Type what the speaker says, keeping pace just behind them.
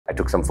I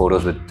took some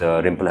photos with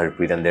Rimple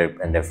Harpreet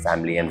and their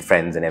family and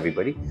friends and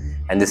everybody,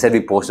 and they said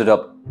we posted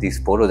up these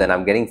photos, and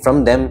I'm getting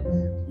from them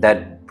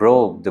that,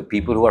 bro, the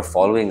people who are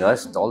following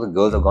us, all the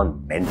girls have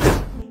gone mental.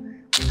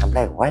 I'm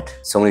like, what?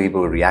 So many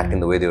people were reacting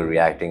the way they were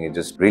reacting. It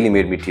just really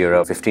made me tear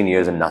up. 15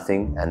 years and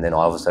nothing, and then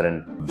all of a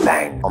sudden,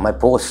 bang! On my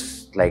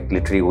posts, like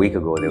literally a week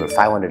ago, there were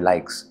 500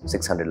 likes,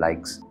 600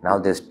 likes. Now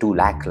there's 2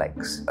 lakh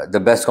likes. The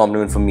best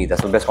compliment from me,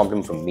 that's the best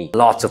compliment from me.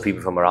 Lots of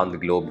people from around the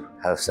globe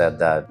have said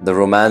that the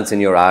romance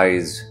in your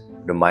eyes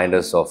remind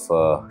us of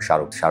Shah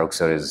Rukh. Shah Rukh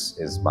sir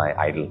is my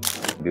idol.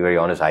 To be very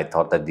honest, I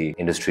thought that the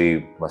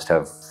industry must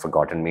have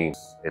forgotten me.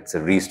 It's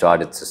a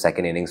restart, it's a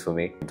second innings for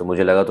me. तो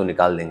मुझे लगा तो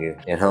निकाल देंगे,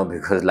 you know,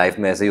 because life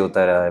में ऐसे ही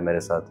होता रहा है मेरे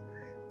साथ.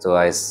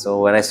 So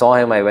when I saw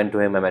him, I went to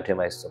him, I met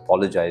him, I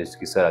apologized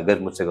कि sir अगर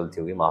मुझसे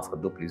गलती होगी माफ कर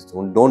दो, please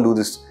don't do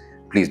this,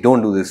 please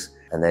don't do this.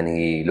 And then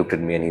he looked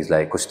at me and he's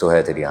like, कुछ तो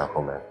है तेरी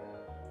आंखों में.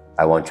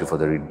 I want you for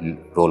the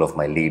role of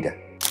my lead.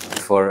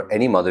 For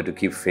any mother to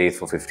keep faith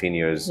for 15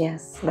 years,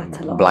 yes, that's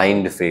a lot.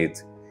 Blind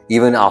faith,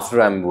 even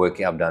after I'm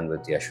done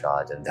with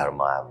YRF and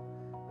Dharma,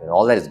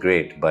 all that is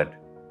great, but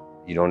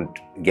you don't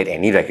get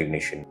any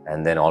recognition.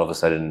 And then all of a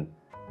sudden,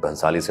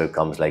 Bhansali sir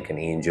comes like an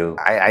angel.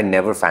 I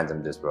never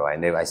fathomed this, bro.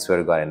 I swear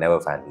to God, I never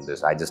fathomed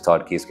this. I just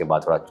thought कि इसके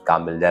बाद थोड़ा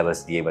काम मिल जाए,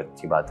 बस ये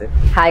अच्छी बात है.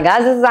 Hi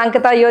guys, this is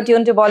Ankita. You're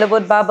tuned to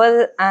Bollywood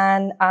Bubble,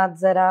 and आज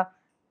जरा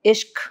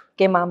इश्क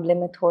के मामले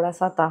में थोड़ा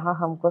सा ताहा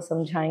हमको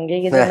समझाएंगे.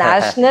 ये जो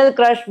नेशनल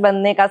क्रश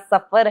बनने का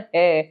सफर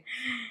है,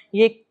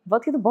 ये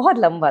वक्त ही तो बहुत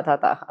लंबा था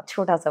ताहा,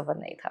 छोटा सफर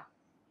नहीं था.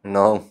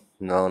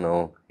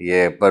 No,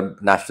 ये पर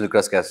नेशनल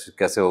क्रश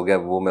कैसे हो गया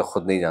वो मैं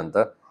खुद नहीं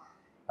जानता.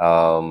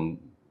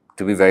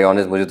 To be very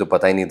honest, मुझे तो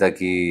पता ही नहीं था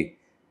कि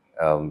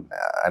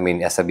I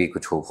mean ऐसा भी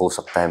कुछ हो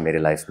सकता है मेरे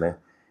लाइफ में.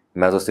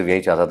 मैं तो सिर्फ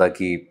यही चाहता था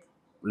कि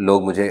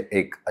लोग मुझे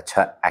एक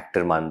अच्छा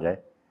एक्टर मान जाए,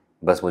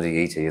 बस मुझे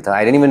यही चाहिए था.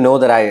 I didn't even know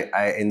that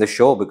I in the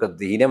show,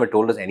 because he never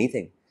told us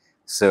anything,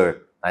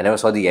 sir. I never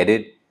saw the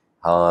edit.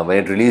 When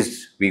it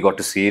released, we got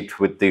to see it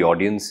with the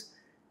audience,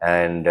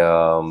 and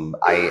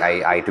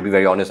I to be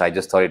very honest, I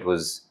just thought it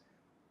was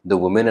the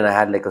woman, and I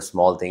had like a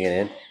small thing in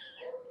it.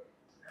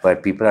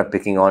 But people are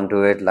picking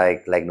onto it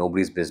like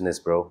nobody's business,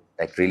 bro.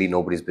 Like really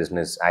nobody's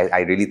business. I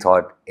really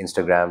thought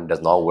Instagram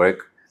does not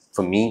work.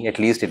 For me, at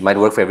least, it might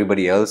work for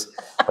everybody else,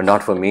 but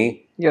not for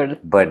me.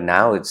 But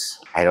now it's,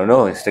 I don't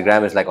know,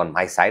 Instagram is like on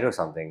my side or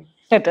something.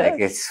 Like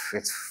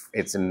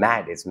it's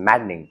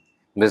maddening.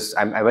 Because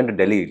I went to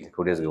Delhi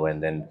 2 days ago,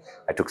 and then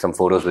I took some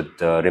photos with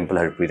Rimple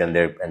Harpreet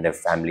and their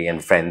family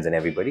and friends and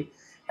everybody.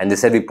 And they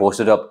said we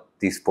posted up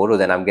these photos,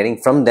 and I'm getting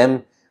from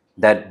them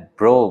that,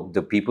 bro,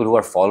 the people who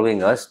are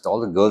following us, all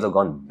the girls have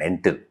gone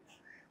mental.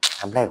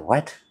 I'm like,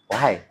 what?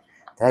 Why?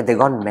 They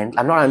gone mental.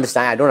 I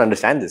don't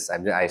understand this.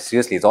 I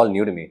seriously, it's all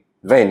new to me.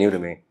 Very new to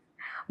me.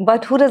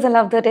 But who doesn't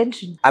love the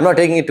attention? I'm not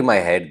taking it to my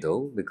head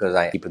though, because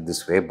I keep it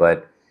this way,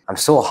 but I'm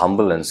so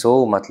humble and so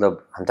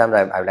sometimes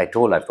I've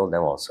told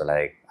them also,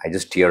 like, I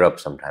just tear up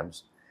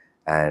sometimes.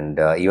 And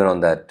even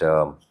on that,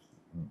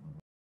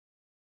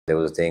 there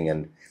was a thing,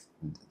 and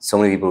so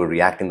many people were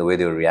reacting the way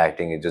they were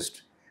reacting. It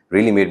just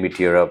really made me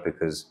tear up,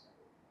 because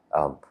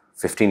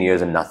 15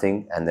 years and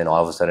nothing, and then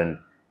all of a sudden,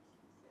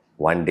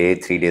 one day,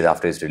 3 days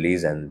after its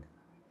release, and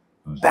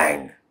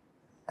bang!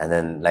 And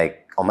then,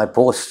 like, on my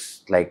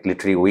posts, like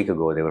literally a week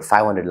ago, there were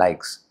 500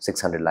 likes,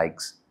 600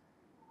 likes.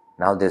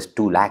 Now there's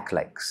 2 lakh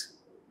likes.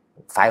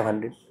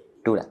 500,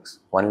 2 lakhs,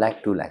 1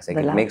 lakh, 2 lakhs. Like,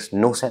 it makes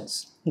no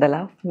sense. The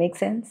love makes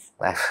sense.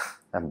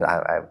 I'm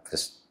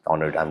just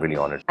honored. I'm really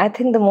honored. I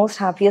think the most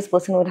happiest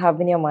person would have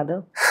been your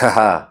mother.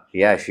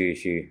 Yeah,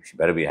 she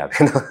better be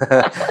happy.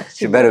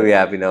 She better be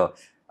happy. No,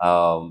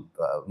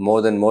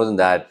 more than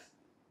that.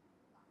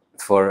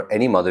 For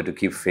any mother to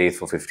keep faith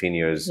for 15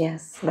 years,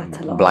 yes, that's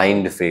a lot.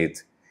 Blind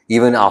faith,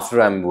 even after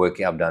I'm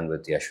done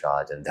with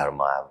YRF and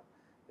Dharma,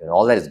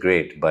 all that is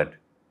great, but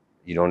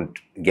you don't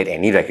get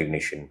any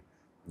recognition,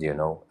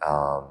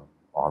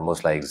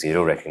 almost like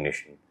zero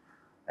recognition.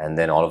 And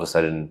then all of a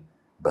sudden,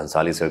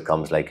 Bhansali sir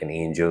comes like an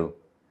angel,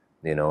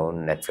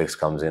 Netflix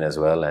comes in as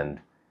well, and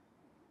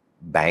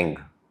bang,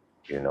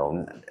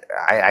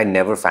 I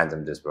never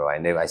fathomed this, bro.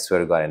 I swear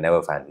to God, I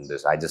never fathomed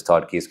this. I just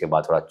thought कि इसके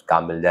बाद थोड़ा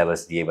काम मिल जाए,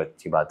 बस ये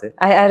अच्छी बात है.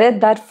 I read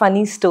that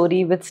funny story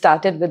which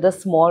started with a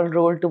small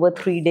role to a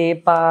 3-day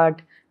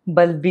part,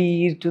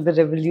 Balbir to the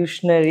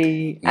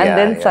revolutionary, and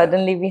then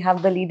suddenly we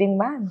have the leading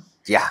man.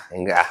 Yeah,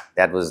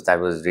 that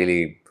was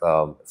really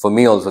for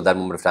me also. That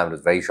moment of time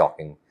was very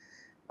shocking.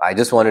 I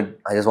just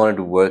wanted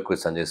to work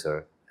with Sanjay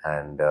sir,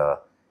 and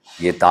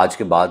ये ताज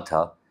के बाद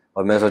था.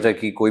 और मैं सोचा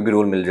कि कोई भी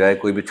रोल मिल जाए,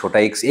 कोई भी छोटा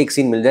एक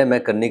सीन मिल जाए, मैं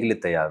करने के लिए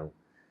तैयार हूँ.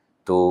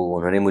 तो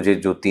उन्होंने मुझे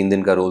जो 3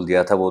 दिन का रोल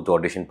दिया था, वो तो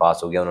ऑडिशन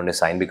पास हो गया, उन्होंने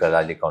साइन भी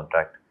करा लिया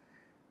contract.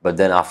 But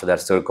then after that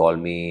sir call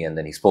me, and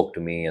then he spoke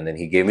to me, and then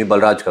he gave me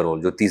Balraj का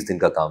रोल, जो 30 दिन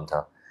का काम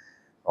था.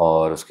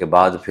 और उसके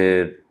बाद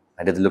फिर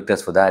I did look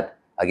test for that.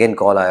 Again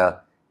call आया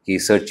कि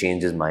सर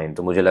चेंज हिज माइंड.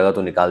 तो मुझे लगा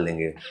तो निकाल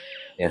देंगे,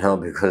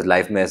 बिकॉज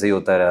लाइफ में ऐसे ही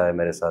होता रहा है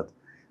मेरे साथ.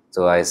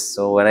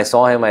 So when I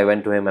saw him, I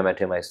went to him, I met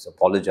him, I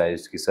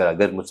apologized कि sir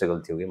अगर मुझसे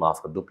गलती होगी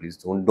माफ कर दो, please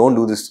don't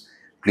do this,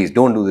 please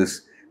don't do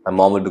this. My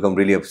mom will become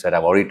really upset.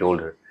 I've already told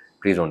her,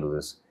 please don't do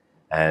this.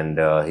 And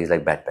he's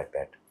like, bet.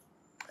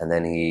 And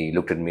then he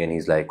looked at me and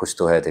he's like, kuch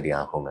to hai teri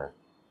aankhon mein.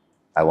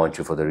 I want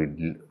you for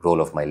the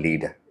role of my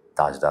lead,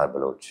 Tajdaar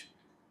Baloch.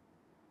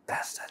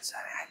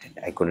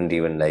 I couldn't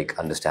even like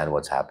understand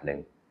what's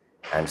happening.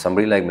 And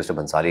somebody like Mr.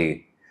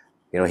 Bhansali,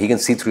 you know, he can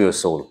see through your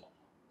soul.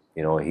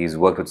 You know, he's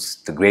worked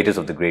with the greatest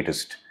of the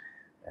greatest.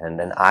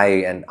 And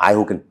I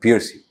who can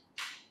pierce you.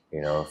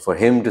 You know, for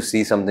him to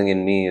see something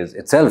in me is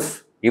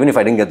itself, even if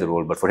I didn't get the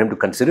role, but for him to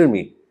consider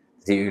me,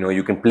 you know,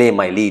 you can play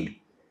my lead.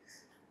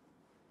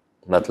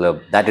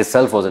 Matlab, that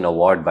itself was an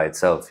award by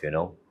itself, you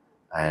know.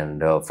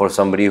 And for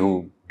somebody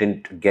who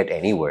didn't get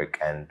any work,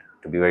 and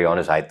to be very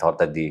honest, I thought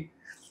that the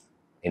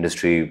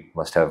industry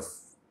must have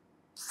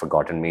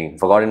forgotten me.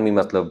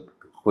 Matlab,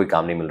 koi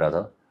kaam nahi mil raha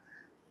tha.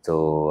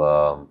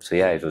 So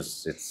yeah,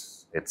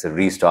 it's a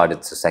restart.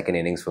 It's a second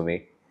innings for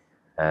me,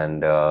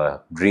 and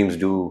dreams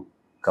do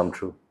come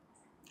true.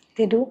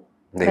 They do.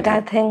 But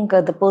I think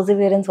the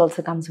perseverance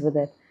also comes with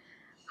it.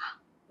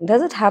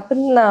 Does it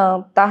happen,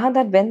 Taha,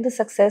 that when the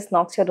success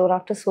knocks your door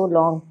after so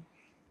long,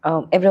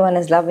 everyone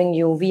is loving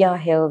you, we are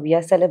here, we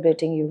are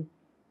celebrating you.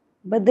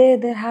 But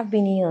there have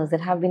been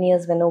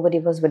years when nobody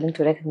was willing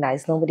to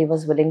recognize, nobody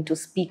was willing to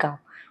speak up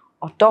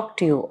or talk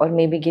to you or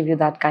maybe give you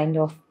that kind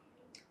of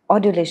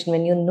adulation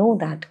when you know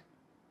that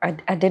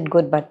I did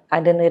good, but I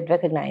didn't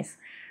recognize.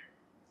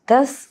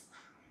 Does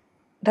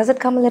it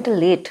come a little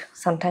late?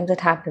 Sometimes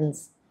it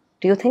happens.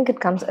 Do you think it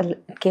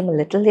came a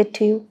little late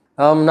to you?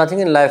 Nothing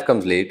in life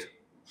comes late.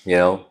 You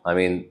know, I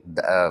mean,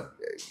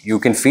 you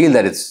can feel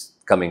that it's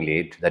coming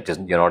late, that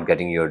you're not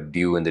getting your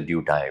due in the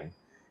due time.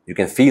 You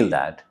can feel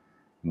that.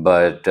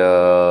 But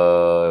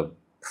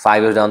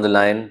 5 years down the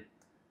line,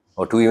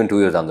 or even 2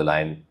 years down the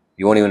line,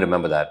 you won't even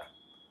remember that.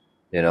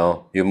 You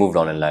know, you moved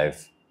on in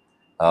life.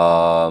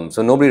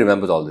 So nobody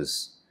remembers all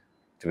this,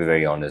 to be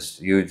very honest.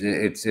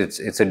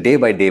 It's a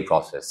day-by-day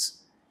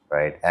process,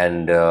 right?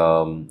 And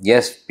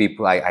yes,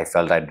 I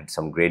felt I did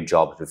some great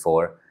jobs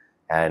before,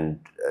 and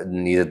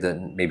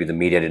maybe the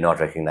media did not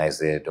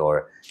recognize it,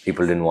 or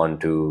people didn't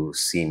want to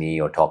see me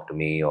or talk to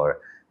me, or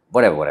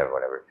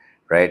whatever,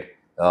 right?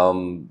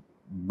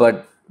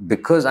 But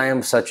because I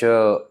am such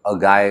a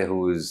guy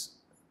who is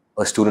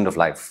a student of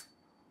life,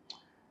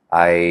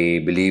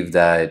 I believe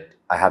that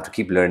I have to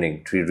keep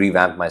learning, to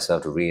revamp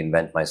myself, to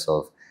reinvent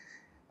myself.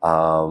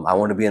 I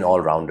want to be an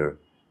all-rounder,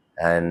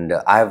 and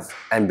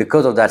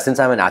because of that, since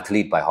I'm an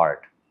athlete by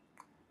heart,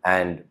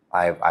 and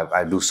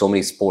I do so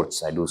many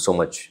sports, I do so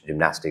much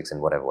gymnastics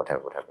and whatever.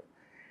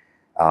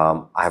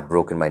 I've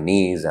broken my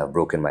knees, I've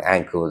broken my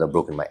ankles, I've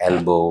broken my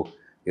elbow,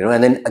 you know,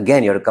 and then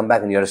again, you have to come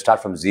back and you have to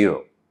start from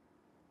zero.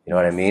 You know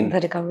what I mean?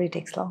 The recovery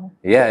takes long.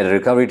 Yeah, the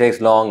recovery takes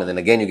long, and then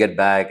again you get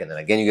back, and then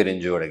again you get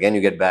injured, again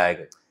you get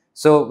back.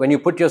 So when you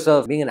put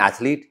yourself, being an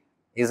athlete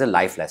is a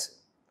life lesson.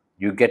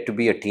 You get to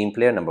be a team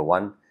player, number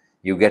one.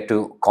 You get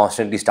to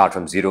constantly start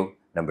from zero,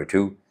 number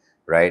two,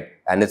 right?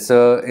 And it's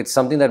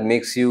something that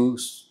makes you,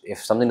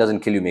 if something doesn't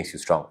kill you, makes you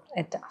strong.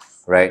 It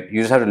does. Right? You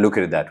just have to look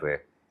at it that way.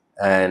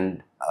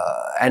 And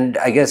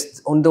I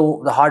guess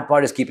the hard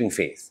part is keeping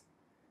faith.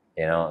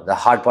 You know, the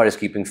hard part is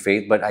keeping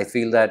faith. But I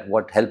feel that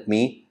what helped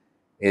me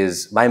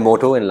is, my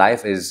motto in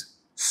life is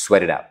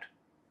sweat it out.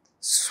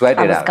 Sweat it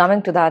out. I was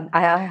coming to that.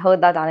 I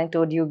heard that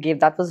anecdote you gave.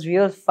 That was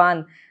real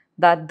fun.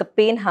 That the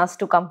pain has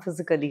to come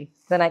physically.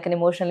 Then I can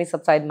emotionally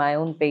subside my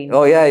own pain.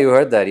 Oh yeah, you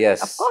heard that.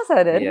 Yes. Of course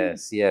I did.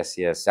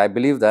 Yes. I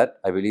believe that.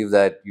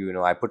 You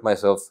know, I put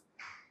myself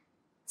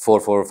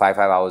 5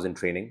 hours in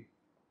training,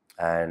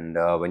 and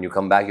when you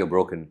come back, you're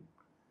broken.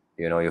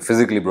 You know, you're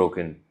physically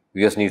broken.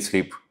 You just need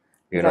sleep.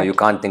 You know, you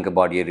can't think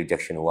about ye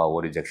rejection hua,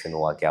 wo rejection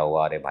hua, kya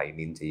hua, are bhai,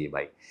 neend chahiye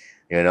bhai.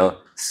 You know,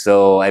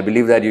 so I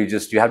believe that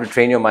you have to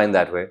train your mind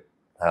that way.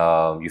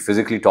 You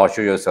physically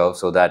torture yourself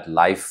so that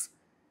life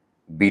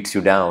beats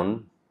you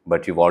down,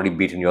 but you've already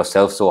beaten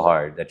yourself so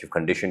hard that you've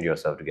conditioned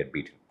yourself to get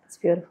beaten. That's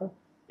beautiful.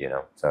 You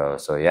know,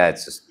 so yeah,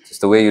 it's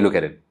just the way you look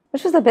at it.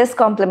 Which was the best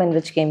compliment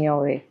which came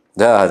your way?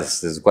 Yeah,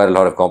 there's quite a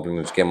lot of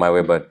compliments which came my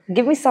way, but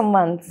give me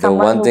someone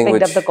who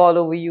picked up the call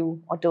over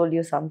you or told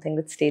you something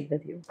that stayed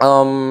with you.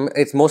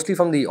 It's mostly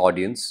from the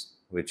audience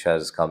which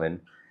has come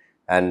in,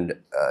 and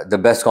the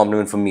best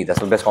compliment from me. That's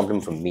the best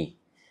compliment from me.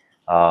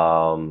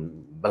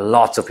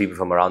 Lots of people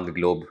from around the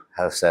globe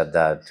have said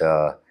that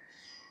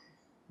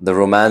the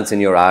romance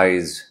in your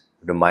eyes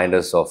remind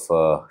us of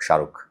Shah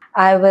Rukh.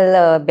 I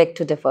will beg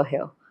to differ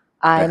here.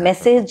 I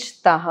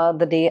messaged Taha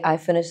the day I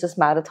finished this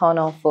marathon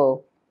of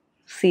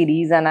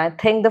series, and I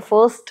think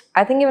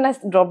even I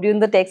dropped you in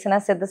the text and I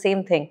said the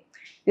same thing.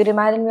 You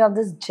reminded me of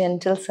this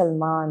gentle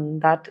Salman,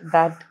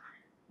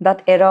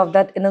 that era of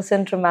that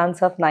innocent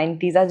romance of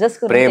 90s. I just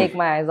couldn't take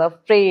my eyes off.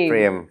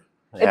 Prem.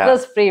 Yeah. It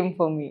was Prem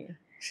for me.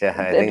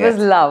 Yeah, it was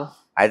love.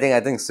 I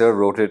think Sir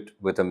wrote it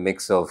with a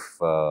mix of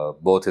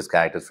both his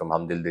characters from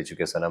Hum Dil De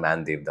Chuke Sanam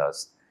and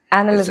Devdas.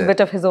 And a little bit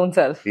of his own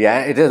self. Yeah,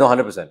 it is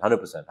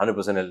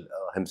 100%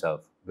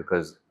 himself,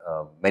 because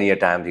many a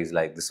times he's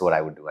like, this is what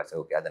I would do. I say,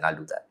 okay, then I'll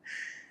do that.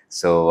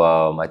 So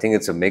I think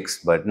it's a mix,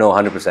 but no,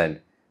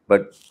 100%.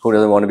 But who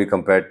doesn't want to be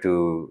compared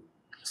to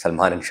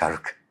Salman and Shah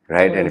Rukh,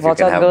 right? And if you Watch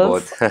can out, have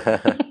girls.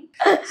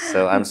 both.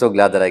 So I'm so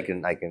glad that I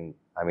can,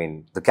 I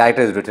mean, the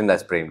character is written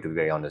as Prem, to be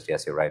very honest.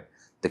 Yes, you're right.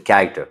 The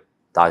character,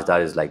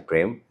 Tajdaar, is like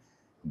Prem,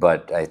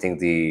 but I think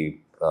the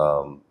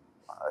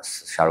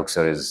Shah Rukh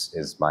sir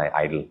is my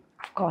idol.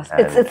 Of course.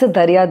 And It's a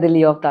darya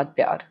dili of that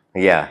pyar.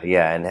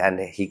 yeah, and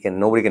he can,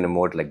 nobody can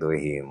emote like the way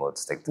he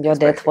emotes. Like Your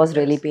death especially was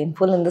really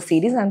painful in the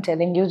series. I'm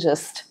telling you,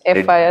 just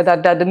FYI,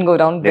 that didn't go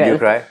down Did well. you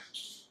cry?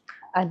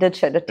 I did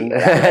shed a tear.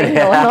 I'm like,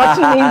 no, not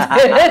to mean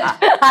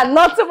it. I'm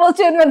not supposed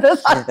to invent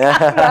this on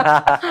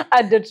camera.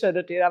 I did shed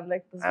a tear. I'm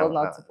like, this was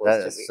not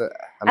supposed to be.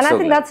 And I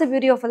think that's the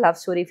beauty of a love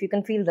story, if you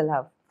can feel the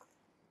love.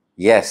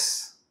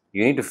 Yes,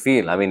 you need to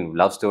feel. I mean,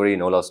 love story,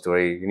 no love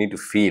story, you need to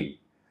feel.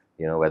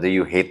 You know, whether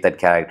you hate that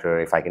character,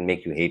 if I can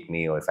make you hate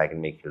me, or if I can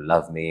make you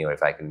love me, or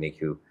if I can make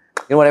you,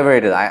 whatever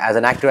it is. As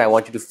an actor, I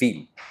want you to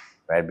feel,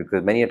 right?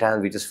 Because many a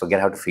times we just forget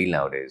how to feel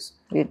nowadays.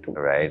 Me too.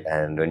 Right?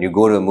 And when you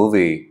go to a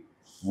movie,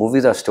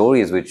 movies are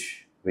stories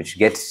which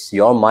gets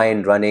your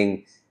mind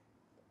running.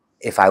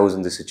 If I was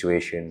in this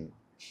situation,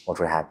 what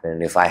would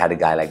happen? If I had a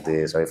guy like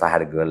this, or if I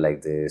had a girl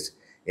like this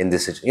in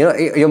this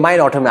situation, your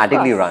mind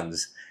automatically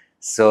runs.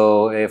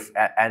 So if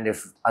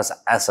us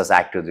as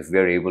actors, if we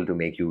are able to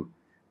make you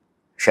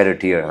shed a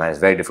tear, and it's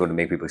very difficult to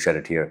make people shed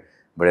a tear,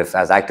 but if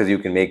as actors you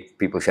can make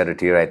people shed a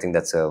tear, I think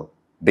that's a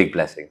big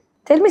blessing.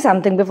 Tell me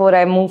something before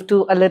I move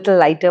to a little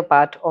lighter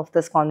part of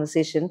this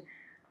conversation.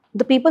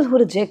 The people who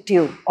reject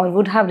you or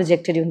would have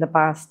rejected you in the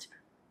past,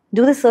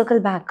 do they circle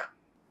back?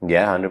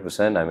 Yeah,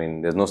 100%. I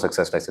mean, there's no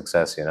success like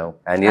success,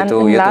 And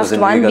in last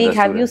 1 week,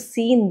 have you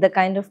seen the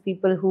kind of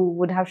people who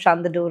would have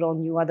shut the door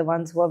on you are the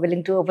ones who are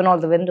willing to open all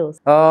the windows?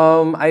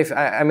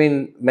 I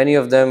mean, many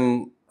of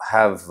them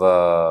have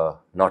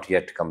not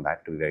yet come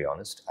back, to be very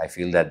honest. I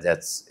feel that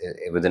that's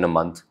within a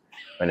month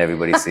when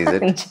everybody sees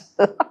it.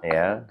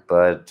 Yeah,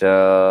 but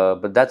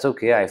that's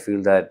okay. I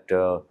feel that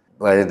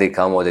whether they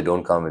come or they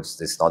don't come,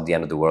 it's not the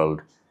end of the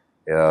world.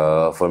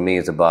 For me,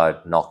 it's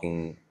about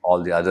knocking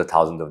all the other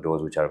thousands of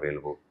doors which are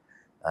available,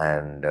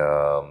 and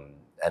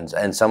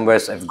somewhere,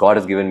 if God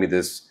has given me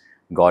this,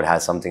 God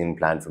has something in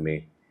plan for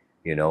me,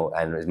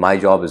 And my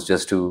job is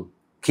just to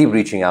keep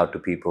reaching out to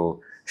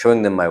people,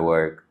 showing them my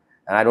work,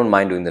 and I don't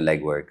mind doing the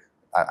legwork.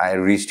 I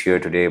reached here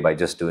today by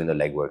just doing the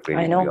legwork,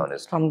 really, to be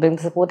honest. From being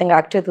the supporting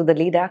actor to the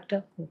lead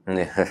actor.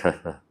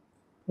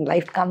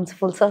 Life comes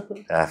full circle.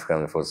 I've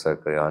come full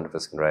circle, you're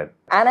 100% right.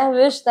 And I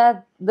wish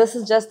that this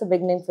is just the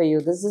beginning for you.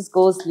 This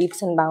goes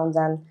leaps and bounds,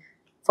 and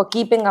for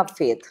keeping up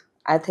faith.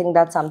 I think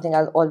that's something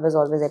I'll always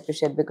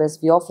appreciate, because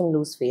we often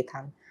lose faith,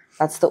 and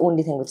that's the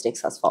only thing which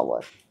takes us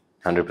forward.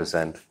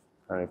 100%.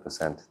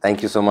 100%.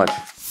 Thank you so much.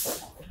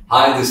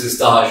 Hi, this is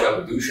Taha Shah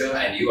Badussha,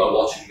 and you are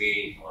watching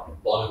me on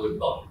Bollywood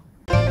Bubble.